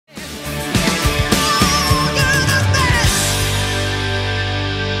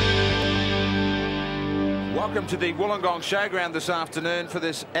Welcome to the Wollongong Showground this afternoon for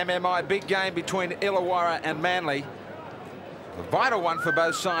this MMI big game between Illawarra and Manly. A vital one for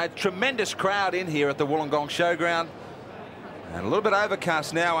both sides. Tremendous crowd in here at the Wollongong Showground. And a little bit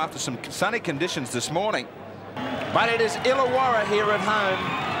overcast now after some sunny conditions this morning. But it is Illawarra here at home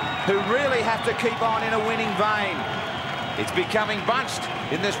who really have to keep on in a winning vein. It's becoming bunched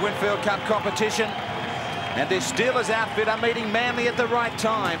in this Winfield Cup competition. And this Steelers outfit are meeting Manly at the right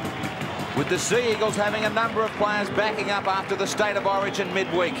time, with the Sea Eagles having a number of players backing up after the State of Origin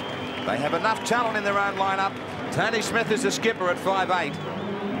midweek. They have enough talent in their own lineup. Tony Smith is the skipper at 5'8".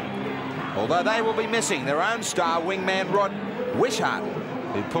 Although they will be missing their own star wingman Rod Wishart,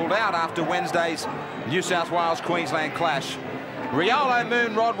 who pulled out after Wednesday's New South Wales-Queensland clash. Riolo,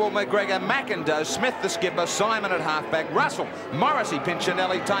 Moon, Rodwell, McGregor, McIndoe, Smith the skipper, Simon at halfback, Russell, Morrissey,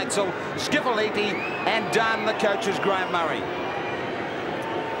 Piccinelli, Teitzel, Schifilliti and Dunn, the coaches Graham Murray.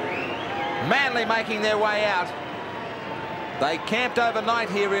 Manly making their way out. They camped overnight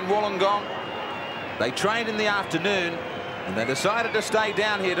here in Wollongong. They trained in the afternoon and they decided to stay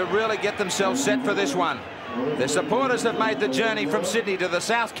down here to really get themselves set for this one. Their supporters have made the journey from Sydney to the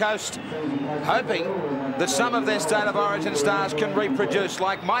south coast, hoping that some of their State of Origin stars can reproduce,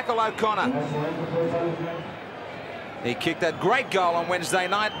 like Michael O'Connor. He kicked that great goal on Wednesday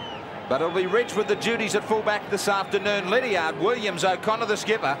night, but it'll be Rich with the duties at fullback this afternoon. Lydiard, Williams, O'Connor the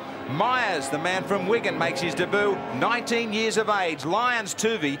skipper. Myers, the man from Wigan, makes his debut, 19 years of age. Lyons,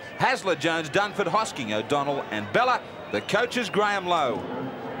 Tuvey, Hasler, Jones, Dunford, Hosking, O'Donnell and Bella. The coaches Graham Lowe.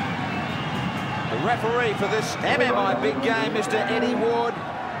 The referee for this MMI big game, Mr. Eddie Ward.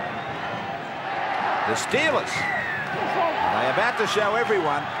 The Steelers, they're about to show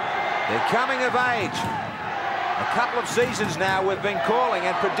everyone they're coming of age. A couple of seasons now we've been calling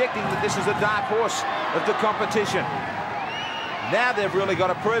and predicting that this is the dark horse of the competition. Now they've really got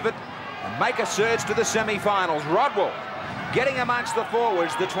to prove it and make a surge to the semi-finals. Rodwell getting amongst the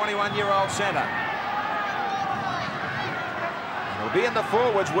forwards, the 21-year-old centre. It'll be in the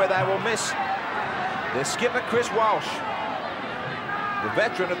forwards where they will miss their skipper Chris Walsh, the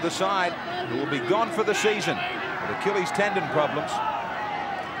veteran of the side, who will be gone for the season with Achilles tendon problems.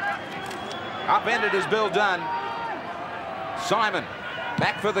 Upended is Bill Dunn. Simon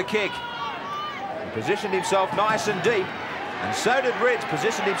back for the kick. He positioned himself nice and deep, and so did Ridge.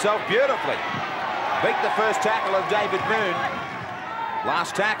 Positioned himself beautifully. Beat the first tackle of David Moon.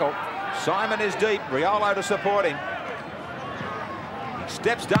 Last tackle. Simon is deep. Riolo to support him. He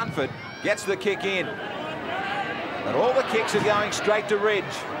steps Dunford. Gets the kick in. But all the kicks are going straight to Ridge,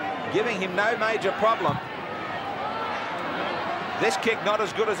 giving him no major problem. This kick not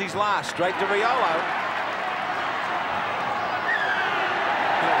as good as his last. Straight to Riolo.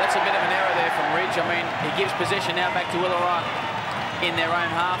 Yeah, that's a bit of an error there from Ridge. I mean, he gives possession now back to Illawarra in their own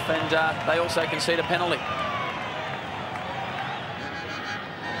half, and they also concede a penalty.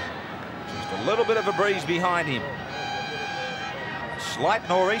 Just a little bit of a breeze behind him. A slight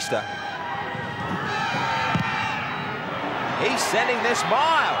nor'easter. He's sending this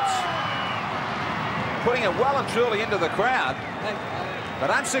miles, putting it well and truly into the crowd, but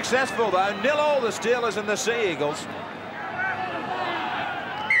unsuccessful though. 0-0 the Steelers and the Sea Eagles.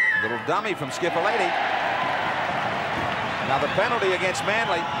 Little dummy from Schifilliti. Another penalty against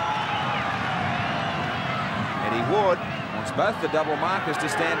Manly. Eddie Ward wants both the double markers to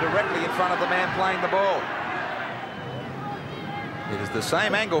stand directly in front of the man playing the ball. It is the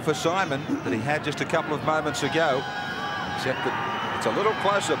same angle for Simon that he had just a couple of moments ago, except that it's a little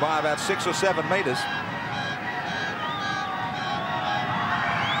closer by about 6 or 7 metres.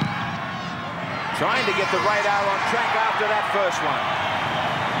 Trying to get the radar on track after that first one.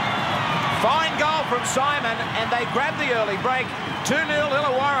 Fine goal from Simon, and they grab the early break. 2-0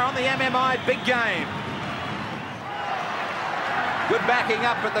 Illawarra on the MMI big game. Good backing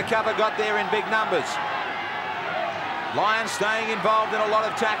up, but the cover got there in big numbers. Lyons staying involved in a lot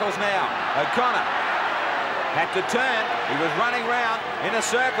of tackles now. O'Connor had to turn. He was running round in a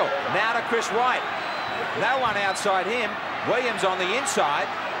circle. Now to Chris White. No one outside him. Williams on the inside.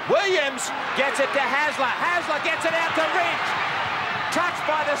 Williams gets it to Hasler. Hasler gets it out to Ridge. Touched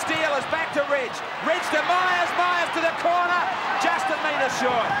by the Steelers. Back to Ridge. Ridge to Myers. Myers to the corner. Just a metre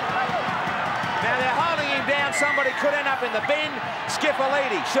short. Now they're holding him down. Somebody could end up in the bin.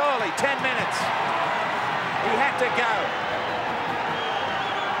 Schifilliti, surely 10 minutes. He had to go.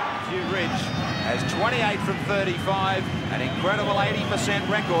 Hugh Ridge has 28 from 35, an incredible 80%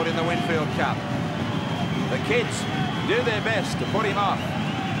 record in the Winfield Cup. The kids do their best to put him off.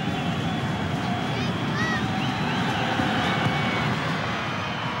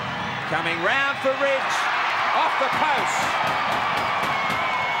 Coming round for Ridge, off the post.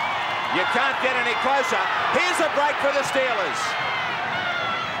 You can't get any closer. Here's a break for the Steelers.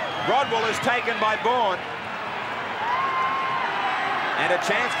 Rodwell is taken by Bourne. And a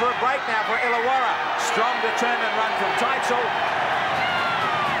chance for a break now for Illawarra. Strong, determined run from Teitzel.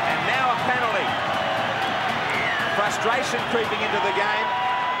 And now a penalty. Frustration creeping into the game.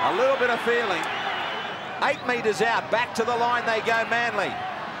 A little bit of feeling. 8 metres out. Back to the line they go, Manly.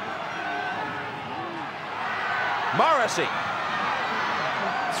 Morrissey.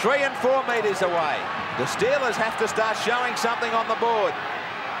 3 and 4 metres away. The Steelers have to start showing something on the board.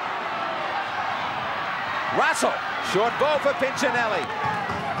 Russell, short ball for Piccinelli.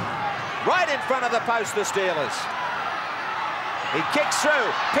 Right in front of the post, the Steelers. He kicks through.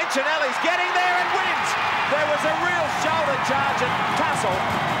 Piccinelli's getting there and wins. There was a real shoulder charge and tussle.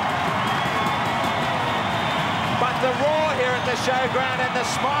 But the roar here at the Showground and the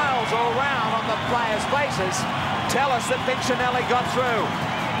smiles all round on the players' faces tell us that Piccinelli got through.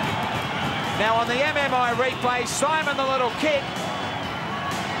 Now on the MMI replay, Simon the little kick.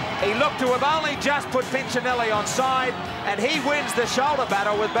 He looked to have only just put Piccinelli onside, and he wins the shoulder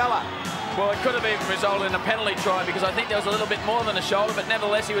battle with Bella. Well, it could have even resulted in a penalty try because I think there was a little bit more than a shoulder, but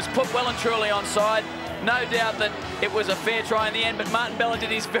nevertheless he was put well and truly onside. No doubt that it was a fair try in the end, but Martin Bella did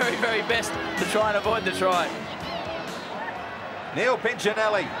his very, very best to try and avoid the try. Neil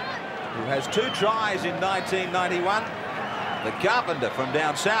Piccinelli, who has 2 tries in 1991, the carpenter from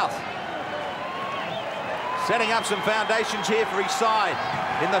down south. Setting up some foundations here for his side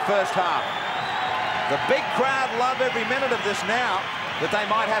in the first half. The big crowd love every minute of this now, that they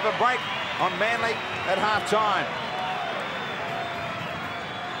might have a break on Manly at half-time.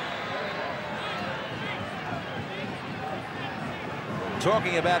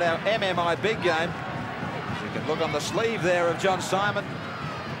 Talking about our MMI big game, you can look on the sleeve there of John Simon.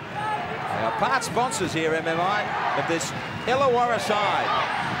 They are part sponsors here, MMI, of this Illawarra side.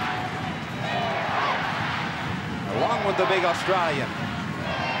 Along with the big Australian.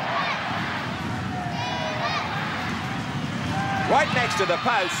 Right next to the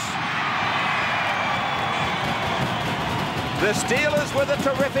post. The Steelers with a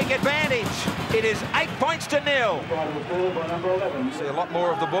terrific advantage. It is 8 points to 0. See a lot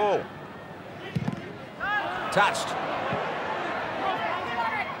more of the ball. Touched.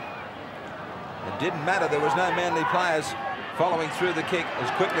 It didn't matter. There was no Manly players following through the kick as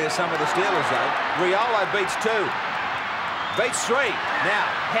quickly as some of the Steelers, though. Riolo beats 2. Beats 3. Now,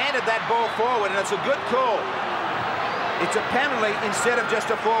 handed that ball forward, and it's a good call. It's a penalty instead of just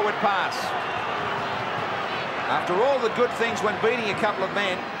a forward pass. After all the good things when beating a couple of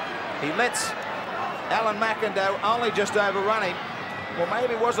men, he lets Alan McIndoe only just overrun him. Well,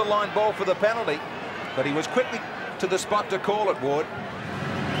 maybe it was a line ball for the penalty, but he was quickly to the spot to call it, Ward.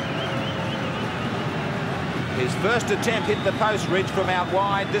 His first attempt hit the post ridge from out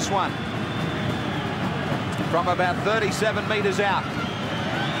wide. This one from about 37 metres out.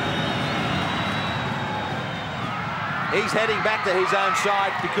 He's heading back to his own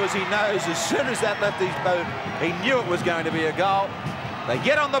side because he knows as soon as that left his boot, he knew it was going to be a goal. They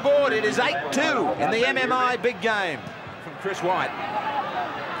get on the board. It is 8-2 in the MMI big game from Chris White.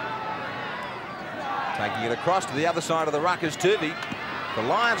 Taking it across to the other side of the ruck is Tuvey. The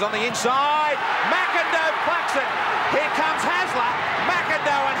Lions on the inside. McIndoe plucks it. Here comes Hasler.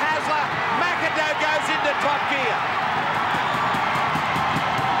 McIndoe and Hasler. McIndoe goes into top gear.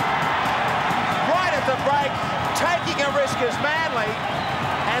 Right at the break, taking a risk as Manly,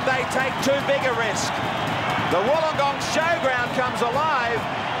 and they take too big a risk. The Wollongong Showground comes alive.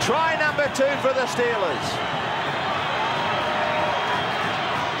 Try number 2 for the Steelers.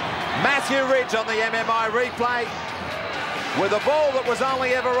 Matthew Ridge on the MMI replay, with a ball that was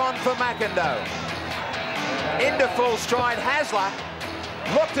only ever on for McIndoe. Into full stride, Hasler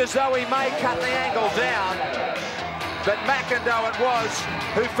looked as though he may cut the angle down, but McIndoe it was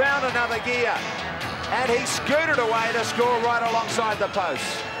who found another gear, and he scooted away to score right alongside the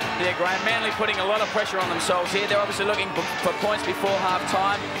post. Yeah, Graham, Manly putting a lot of pressure on themselves here. They're obviously looking for points before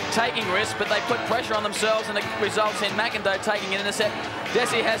half-time, taking risks, but they put pressure on themselves, and it results in McIndoe taking an intercept.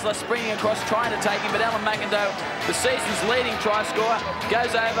 Jesse Hasler springing across, trying to take him, but Alan McIndoe, the season's leading try scorer,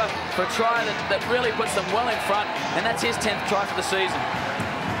 goes over for a try that really puts them well in front, and that's his 10th try for the season.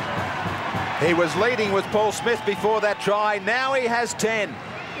 He was leading with Paul Smith before that try. Now he has 10.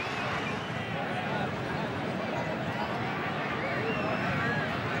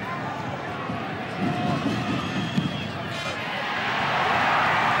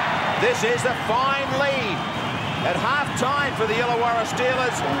 This is a fine lead at half-time for the Illawarra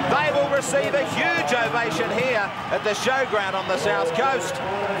Steelers. They will receive a huge ovation here at the Showground on the South Coast.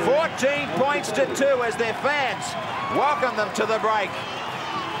 14 points to 2 as their fans welcome them to the break.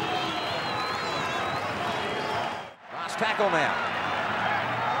 tackle now.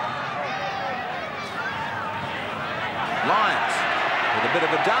 Lyons with a bit of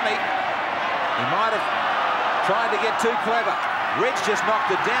a dummy. He might have tried to get too clever. Ridge just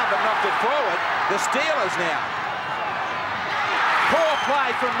knocked it down, but knocked it forward. The Steelers now. Poor play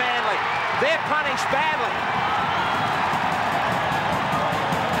from Manly. They're punished badly.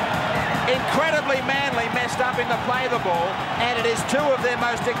 Incredibly, Manly messed up in the play of the ball, and it is two of their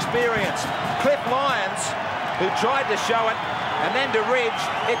most experienced. Cliff Lyons, who tried to show it, and then to Ridge,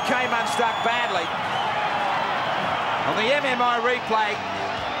 it came unstuck badly. On the MMI replay,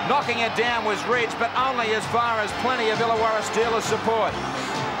 knocking it down was Ridge, but only as far as plenty of Illawarra Steelers support.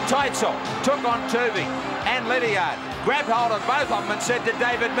 Teitzel took on Tuvey and Lydiard, grabbed hold of both of them and said to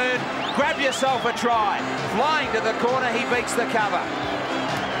David Moon, grab yourself a try. Flying to the corner, he beats the cover.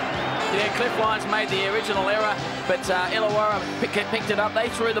 Yeah, Cliff Lyons made the original error, but Illawarra picked it up. They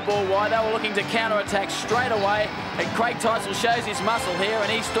threw the ball wide. They were looking to counter-attack straight away, and Craig Teitzel shows his muscle here,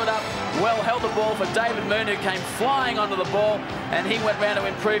 and he stood up well, held the ball for David Moon, who came flying onto the ball, and he went round to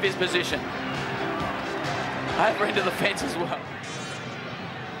improve his position. Over into the fence as well.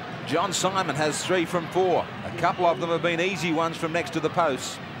 John Simon has 3 from 4. A couple of them have been easy ones from next to the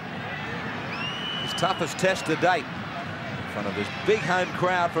posts. His toughest test to date. In front of this big home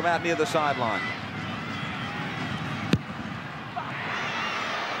crowd from out near the sideline.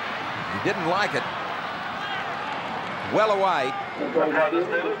 He didn't like it. Well away.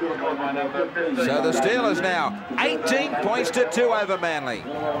 So the Steelers now 18 points to 2 over Manly.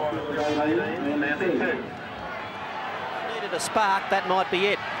 Needed a spark, that might be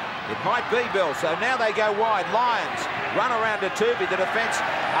it. It might be, Bill. So now they go wide. Lions run around to Tuvey. The defence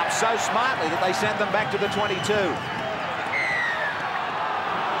up so smartly that they send them back to the 22.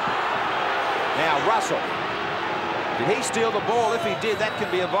 Now Russell. Did he steal the ball? If he did, that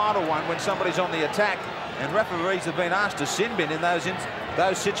can be a vital one when somebody's on the attack, and referees have been asked to sin bin in those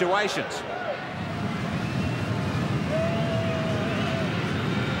situations.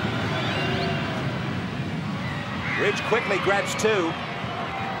 Ridge quickly grabs 2.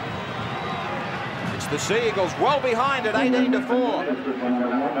 It's the Sea Eagles well behind at 18 to 4.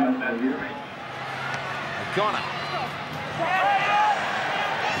 O'Connor.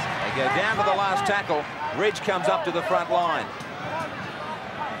 Go down to the last tackle. Ridge comes up to the front line.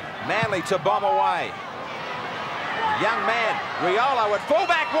 Manly to bomb away. Young man, Riolo at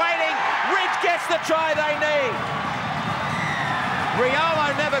fullback waiting. Ridge gets the try they need.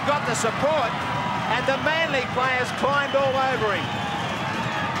 Riolo never got the support, and the Manly players climbed all over him.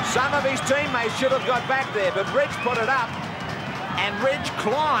 Some of his teammates should have got back there, but Ridge put it up, and Ridge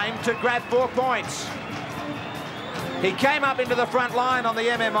climbed to grab 4 points. He came up into the front line on the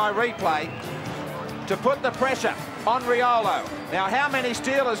MMI replay to put the pressure on Riolo. Now, how many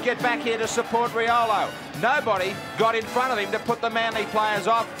Steelers get back here to support Riolo? Nobody got in front of him to put the Manly players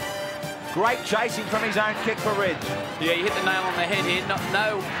off. Great chasing from his own kick for Ridge. Yeah, you hit the nail on the head here.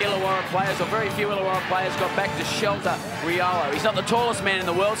 No Illawarra players, or very few Illawarra players, got back to shelter Riolo. He's not the tallest man in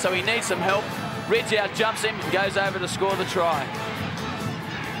the world, so he needs some help. Ridge out jumps him and goes over to score the try.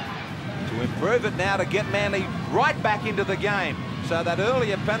 To improve it now to get Manly right back into the game. So that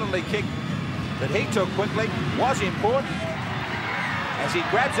earlier penalty kick that he took quickly was important. As he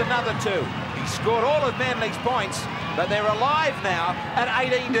grabs another 2. He scored all of Manly's points, but they're alive now at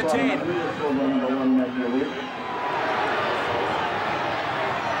 18 to 10.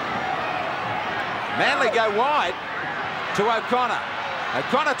 Manly go wide to O'Connor.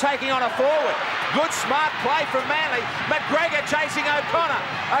 O'Connor taking on a forward. Good smart play from Manly. McGregor chasing O'Connor.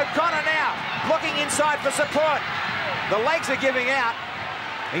 O'Connor now looking inside for support. The legs are giving out.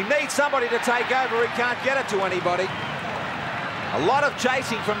 He needs somebody to take over. He can't get it to anybody. A lot of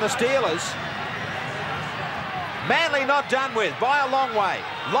chasing from the Steelers. Manly not done with by a long way.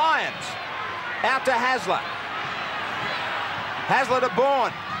 Lyons out to Hasler. Hasler to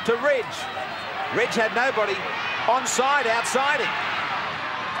Bourne, to Ridge. Ridge had nobody onside outside him.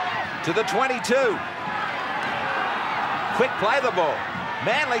 To the 22. Quick play the ball.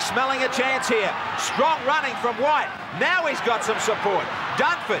 Manly smelling a chance here. Strong running from White. Now he's got some support.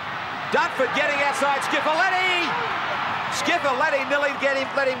 Dunford. Dunford getting outside Schifilliti. Schifilliti nearly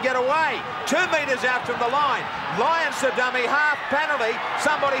let him get away. 2 metres out from the line. Lyons to dummy, half penalty.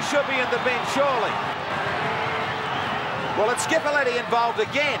 Somebody should be in the bench, surely. Well, it's Schifilliti involved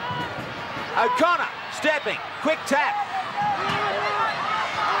again. O'Connor stepping. Quick tap.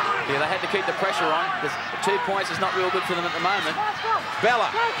 Yeah, they had to keep the pressure on. The 2 points is not real good for them at the moment.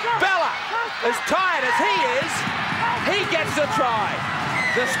 Bella. Bella, as tired as he is, he gets the try.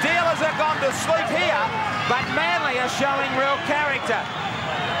 The Steelers have gone to sleep here, but Manly are showing real character.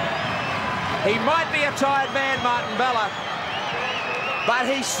 He might be a tired man, Martin Bella, but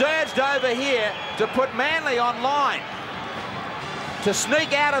he surged over here to put Manly online. To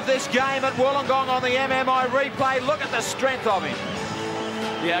sneak out of this game at Wollongong on the MMI replay. Look at the strength of him.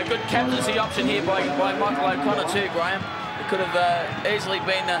 Yeah, a good captaincy option here by Michael O'Connor too, Graham. It could have easily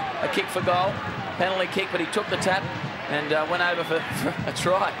been a kick for goal, penalty kick, but he took the tap and went over for a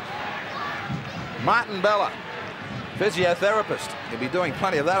try. Martin Bella, physiotherapist. He'll be doing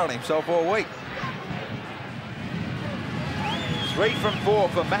plenty of that on himself all week. 3 from 4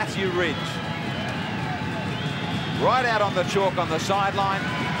 for Matthew Ridge. Right out on the chalk on the sideline,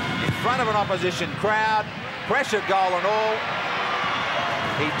 in front of an opposition crowd, pressure goal and all.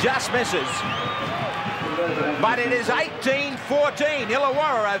 He just misses. But it is 18-14,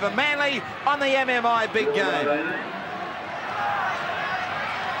 Illawarra over Manly on the MMI big game.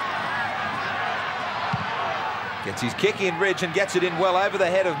 Gets his kick in, Ridge, and gets it in well over the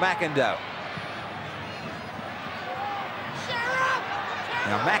head of McIndoe.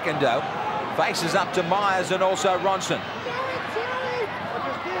 Now McIndoe faces up to Myers and also Ronson.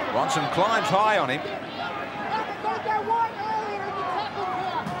 Ronson climbs high on him.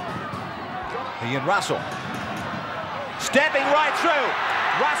 He and Russell. Stepping right through.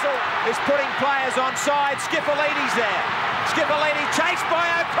 Russell is putting players on side. Schifilliti's there. Schifilliti chased by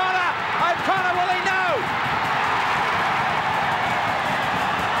O'Connor. O'Connor, will he know?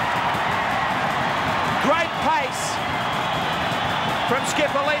 Great pace from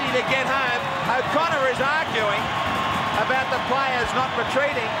Schifilliti to get home. O'Connor is arguing about the players not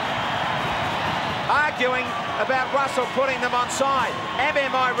retreating. Arguing about Russell putting them on side.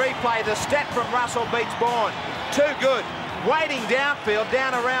 MMI replay, the step from Russell beats Bourne. Too good. Waiting downfield,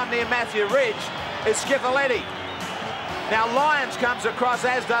 down around near Matthew Ridge, is Schifilliti. Now Lyons comes across,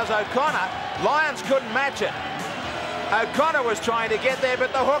 as does O'Connor. Lyons couldn't match it. O'Connor was trying to get there,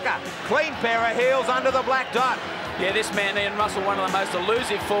 but the hooker. Clean pair of heels under the black dot. Yeah, this man, Ian Russell, one of the most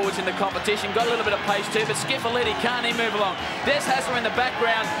elusive forwards in the competition. Got a little bit of pace too, but Schifilliti, can't he move along? Des Hasler in the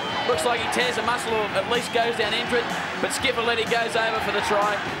background. Looks like he tears a muscle or at least goes down injured. But Schifilliti goes over for the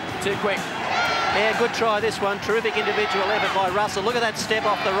try. Too quick. Yeah, good try this one. Terrific individual effort by Russell. Look at that step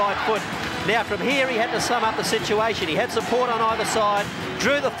off the right foot. Now from here he had to sum up the situation. He had support on either side,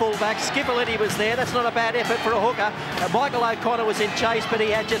 drew the fullback. Schifilliti was there. That's not a bad effort for a hooker. Michael O'Connor was in chase, but he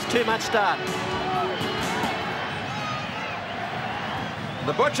had just too much start.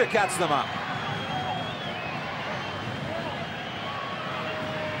 The Butcher cuts them up.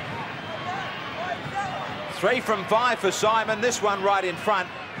 Three from 5 for Simon. This one right in front.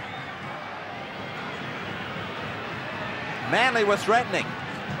 Manly were threatening.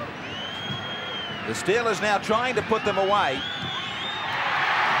 The Steelers now trying to put them away.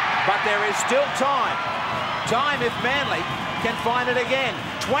 But there is still time. Time if Manly can find it again.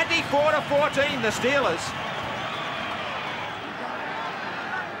 24-14, the Steelers.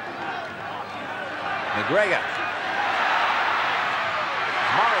 McGregor.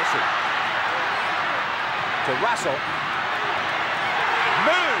 Morrissey. To Russell.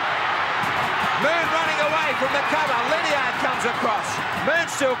 Moon. Moon running away from the cover. Lydiard comes across. Moon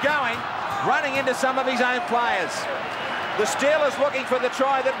still going. Running into some of his own players. The Steelers looking for the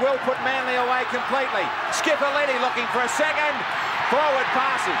try that will put Manly away completely. Schifilliti looking for a second. Forward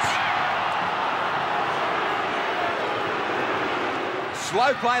passes.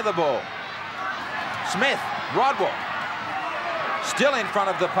 Slow play the ball. Smith, Rodwell, still in front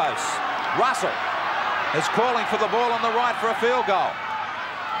of the post. Russell is calling for the ball on the right for a field goal.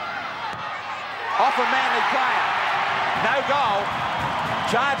 Off a Manly player. No goal.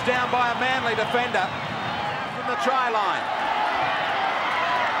 Charged down by a Manly defender from the try line.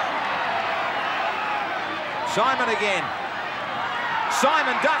 Simon again.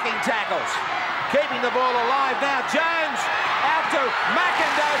 Simon ducking tackles. Keeping the ball alive now. Jones out to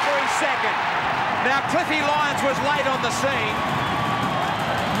McIndoe for his second. Now, Cliffy Lyons was late on the scene.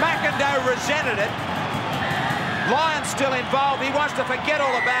 McIndoe resented it. Lyons still involved. He wants to forget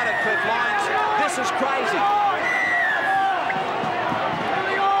all about it, Cliff Lyons. This is crazy.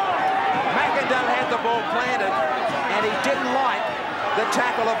 McIndoe had the ball planted, and he didn't like the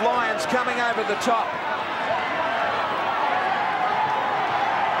tackle of Lyons coming over the top.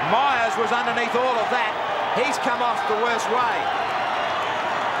 Myers was underneath all of that. He's come off the worst way.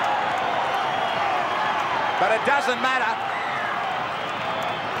 But it doesn't matter.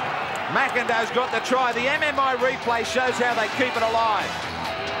 McIndoe's got the try. The MMI replay shows how they keep it alive.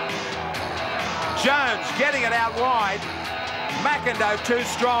 Jones getting it out wide. McIndoe too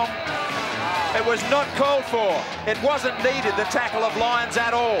strong. It was not called for. It wasn't needed, the tackle of Lyons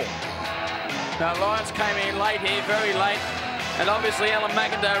at all. Now, Lyons came in late here, very late. And obviously Alan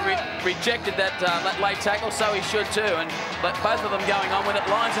McIndoe rejected that late tackle, so he should too. And both of them going on with it.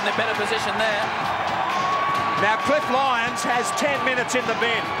 Lyons in the better position there. Now Cliff Lyons has 10 minutes in the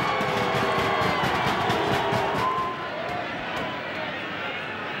bin.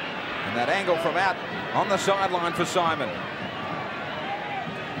 And that angle from out on the sideline for Simon.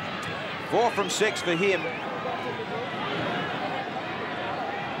 4 from 6 for him.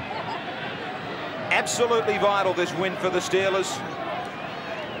 Absolutely vital, this win for the Steelers.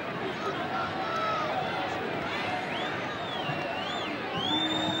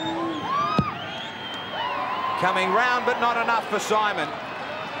 Coming round, but not enough for Simon.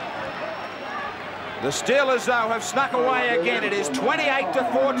 The Steelers, though, have snuck away again. It is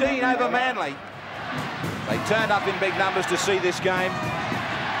 28-14 over Manly. They turned up in big numbers to see this game.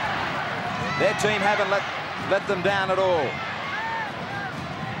 Their team haven't let them down at all.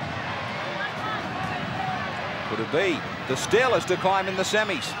 Could it be the Steelers to climb in the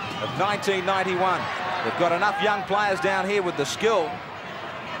semis of 1991? They've got enough young players down here with the skill.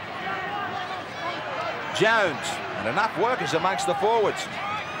 Jones and enough workers amongst the forwards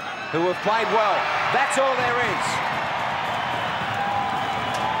who have played well. That's all there is.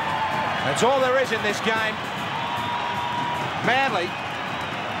 That's all there is in this game. Manly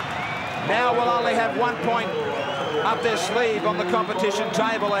now will only have 1 point up their sleeve on the competition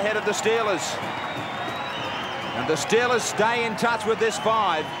table ahead of the Steelers. And the Steelers stay in touch with this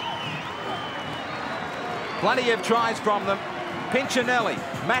 5. Plenty of tries from them. Piccinelli,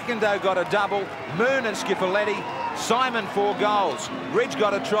 McIndoe got a double. Moon and Schifilliti. Simon 4 goals. Ridge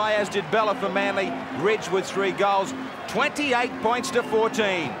got a try, as did Bella for Manly. Ridge with 3 goals. 28 points to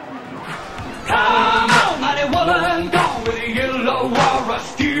 14. Come on, mighty Wollongong with the Illawarra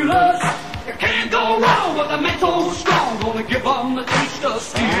Steelers. You can't go wrong with the men so strong. Gonna give them the taste of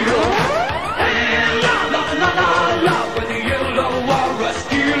steel. And la la la la la with the Illawarra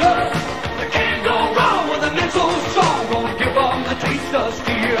Steelers. You can't go wrong with the men so strong. Gonna give them the taste of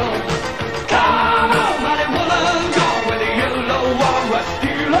steel.